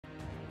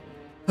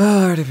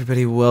Alright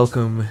everybody,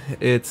 welcome.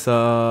 It's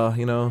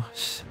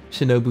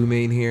Shinobu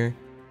main here,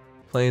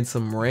 playing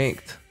some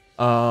ranked.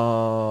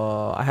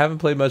 I haven't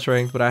played much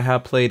ranked, but I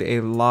have played a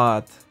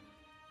lot.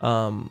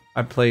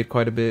 I played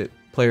quite a bit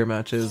player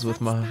matches with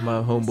my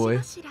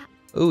homeboy.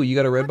 Oh, you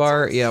got a red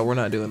bar? Yeah, we're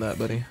not doing that,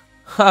 buddy.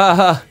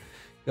 Haha,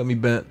 got me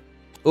bent.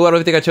 Oh, I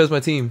don't think I chose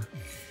my team.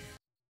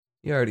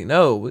 You already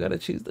know, we gotta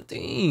choose the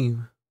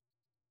team.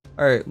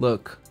 Alright,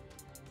 look.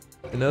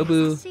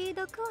 Shinobu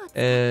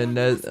and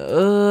let's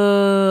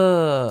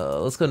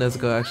go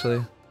Nezuko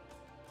actually.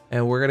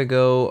 And we're gonna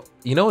go,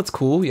 you know what's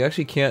cool? You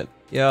actually can't,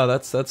 yeah,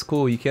 that's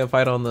cool. You can't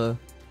fight on the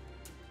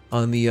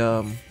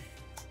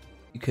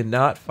you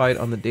cannot fight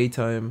on the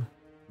daytime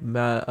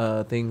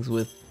things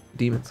with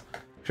demons. I'm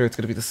sure it's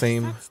gonna be the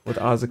same with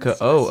Asuka.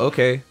 Oh,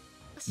 okay.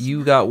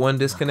 You got one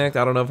disconnect.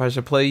 I don't know if I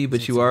should play you,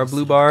 but you are a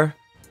blue bar.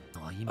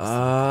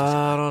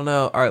 I don't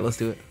know. Alright, let's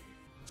do it.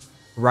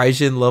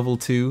 Raijin level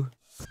 2.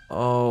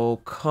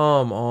 Oh,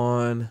 come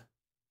on.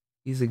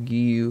 He's a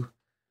Giyu.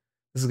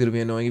 This is gonna be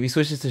annoying. If he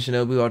switches to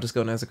Shinobu, I'll just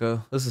go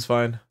Nezuko. This is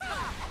fine.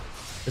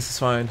 This is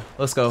fine.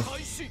 Let's go.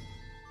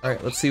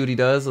 Alright, let's see what he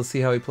does. Let's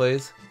see how he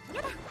plays.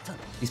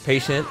 He's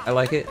patient. I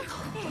like it.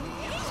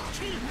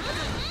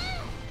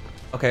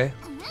 Okay.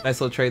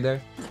 Nice little trade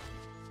there.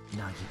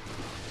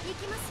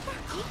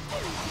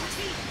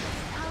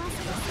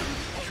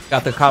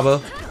 Got the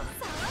combo.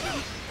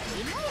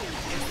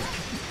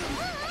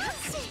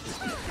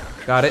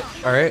 Got it.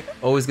 Alright.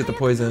 Always get the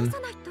poison.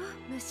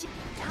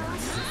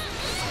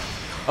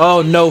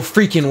 Oh, no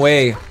freaking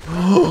way.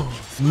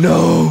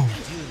 No.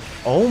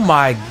 Oh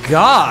my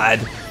god.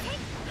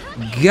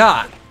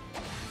 God.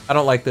 I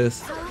don't like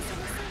this.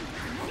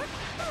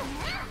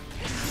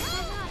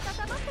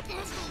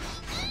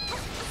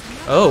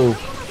 Oh.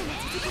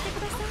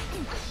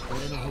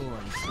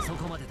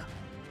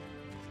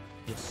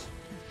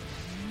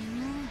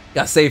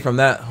 Got saved from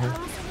that.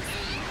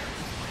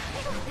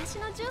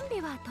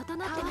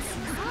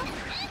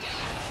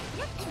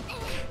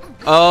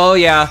 Oh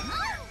yeah.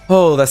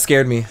 Oh, that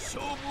scared me.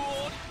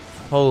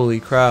 Holy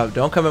crap.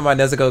 Don't come at my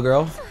Nezuko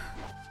girl.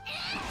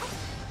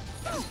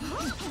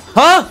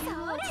 Huh?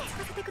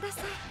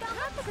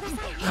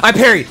 I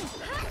parried.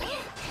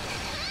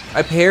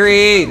 I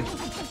parried.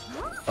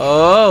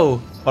 Oh.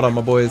 Hold on,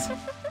 my boys.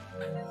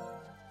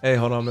 Hey,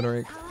 hold on, I'm in a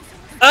rank.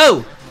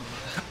 Oh!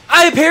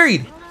 I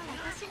parried!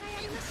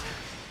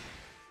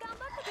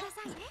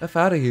 F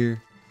out of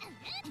here.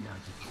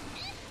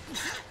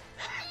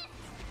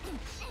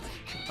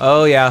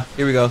 Oh yeah,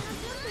 here we go.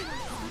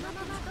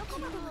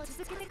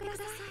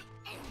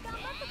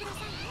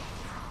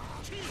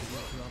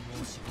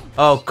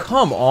 Oh,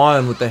 come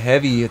on with the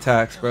heavy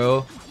attacks,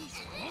 bro.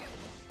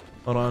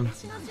 Hold on.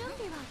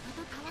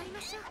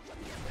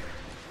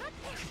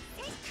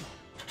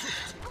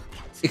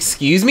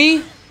 Excuse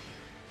me?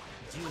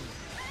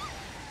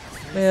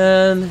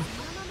 Man.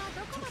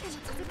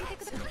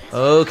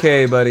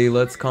 Okay, buddy,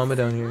 let's calm it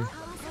down here.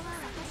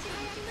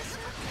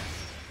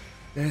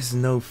 There's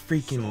no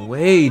freaking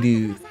way,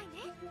 dude.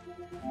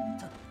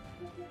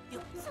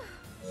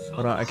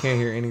 Hold on, I can't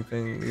hear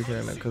anything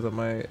because of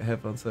my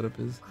headphone setup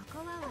is.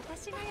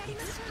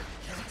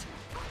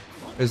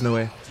 There's no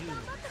way.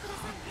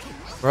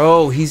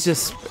 Bro, he's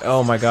just,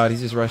 oh my god,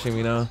 he's just rushing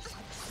me now.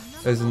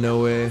 There's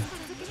no way.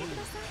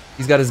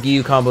 He's got his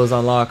Giyu combos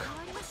on lock.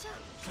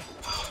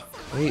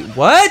 Wait,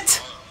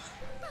 what?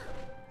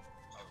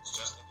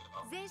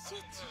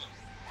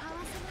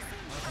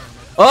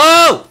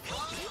 Oh!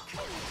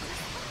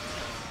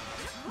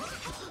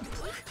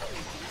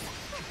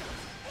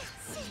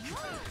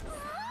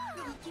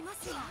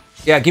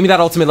 Yeah, give me that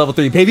ultimate level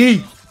 3,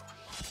 baby!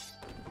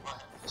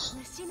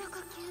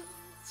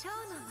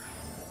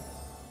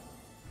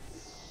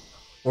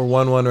 We're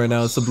 1-1 right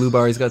now. It's the blue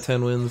bar. He's got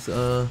 10 wins.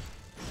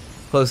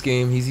 Close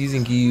game. He's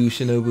using Giyu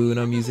Shinobu, and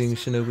I'm using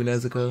Shinobu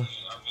Nezuko.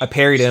 I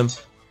parried him.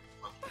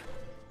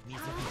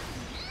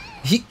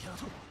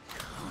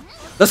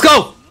 Let's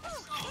go!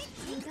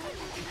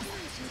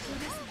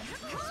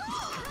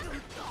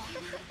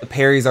 The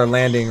parries are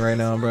landing right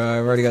now, bro.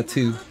 I've already got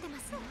 2.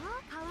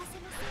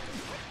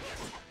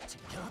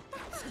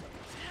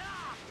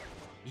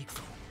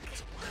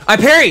 I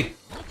parried!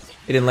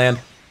 It didn't land.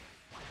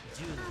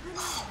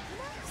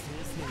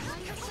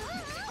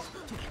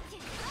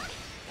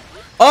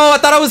 Oh, I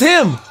thought I was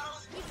him!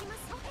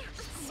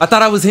 I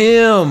thought I was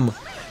him!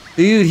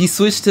 Dude, he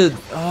switched to...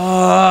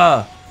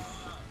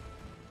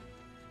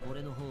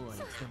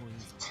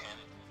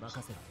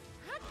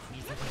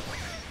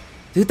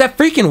 Dude, that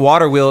freaking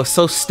water wheel is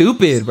so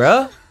stupid,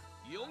 bruh.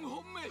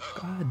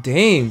 God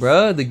dang,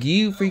 bruh. The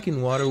Giyu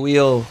freaking water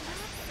wheel.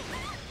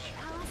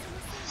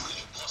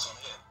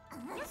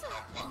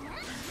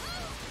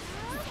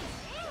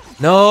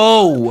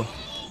 No!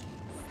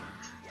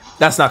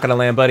 That's not gonna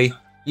land, buddy.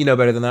 You know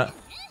better than that.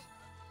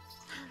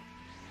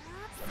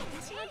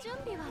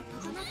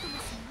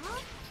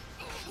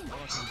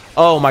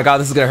 Oh my god,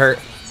 this is gonna hurt.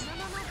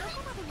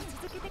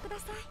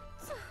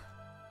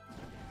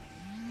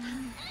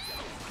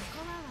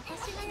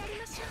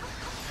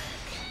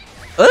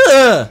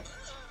 Ugh!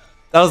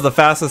 That was the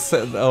fastest.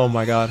 Oh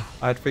my god.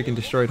 I freaking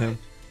destroyed him.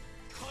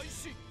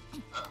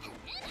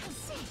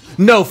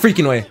 No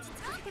freaking way.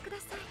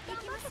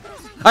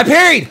 I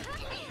parried!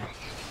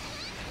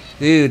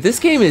 Dude, this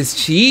game is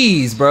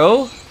cheese,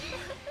 bro.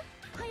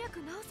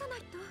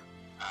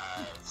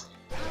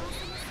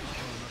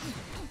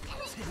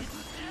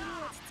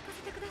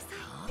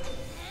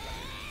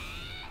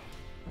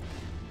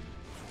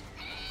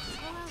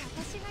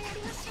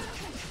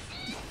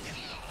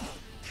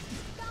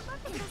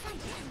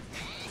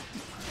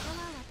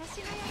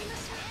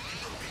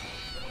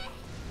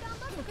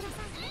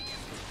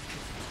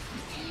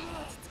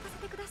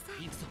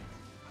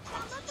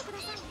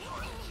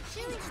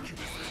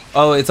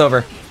 Oh, it's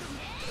over.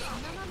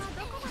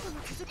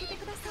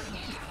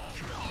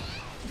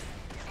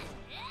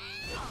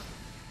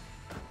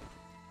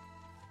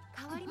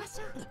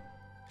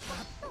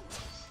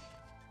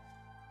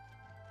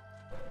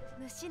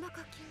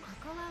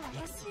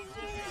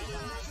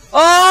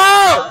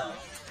 Oh!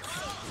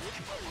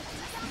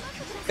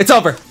 It's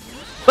over.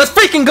 Let's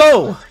freaking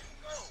go!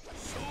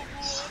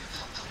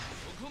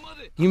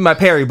 You my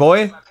parry,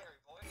 boy.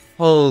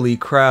 Holy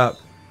crap.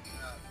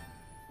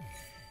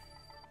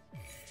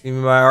 Give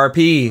me my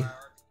RP.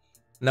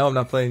 No, I'm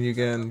not playing you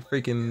again.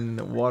 Freaking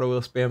water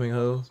wheel spamming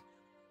hoe.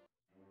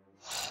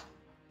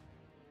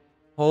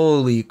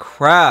 Holy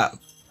crap.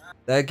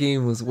 That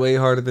game was way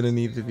harder than it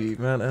needed to be.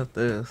 Man, F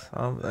this.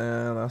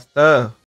 Man, that's tough.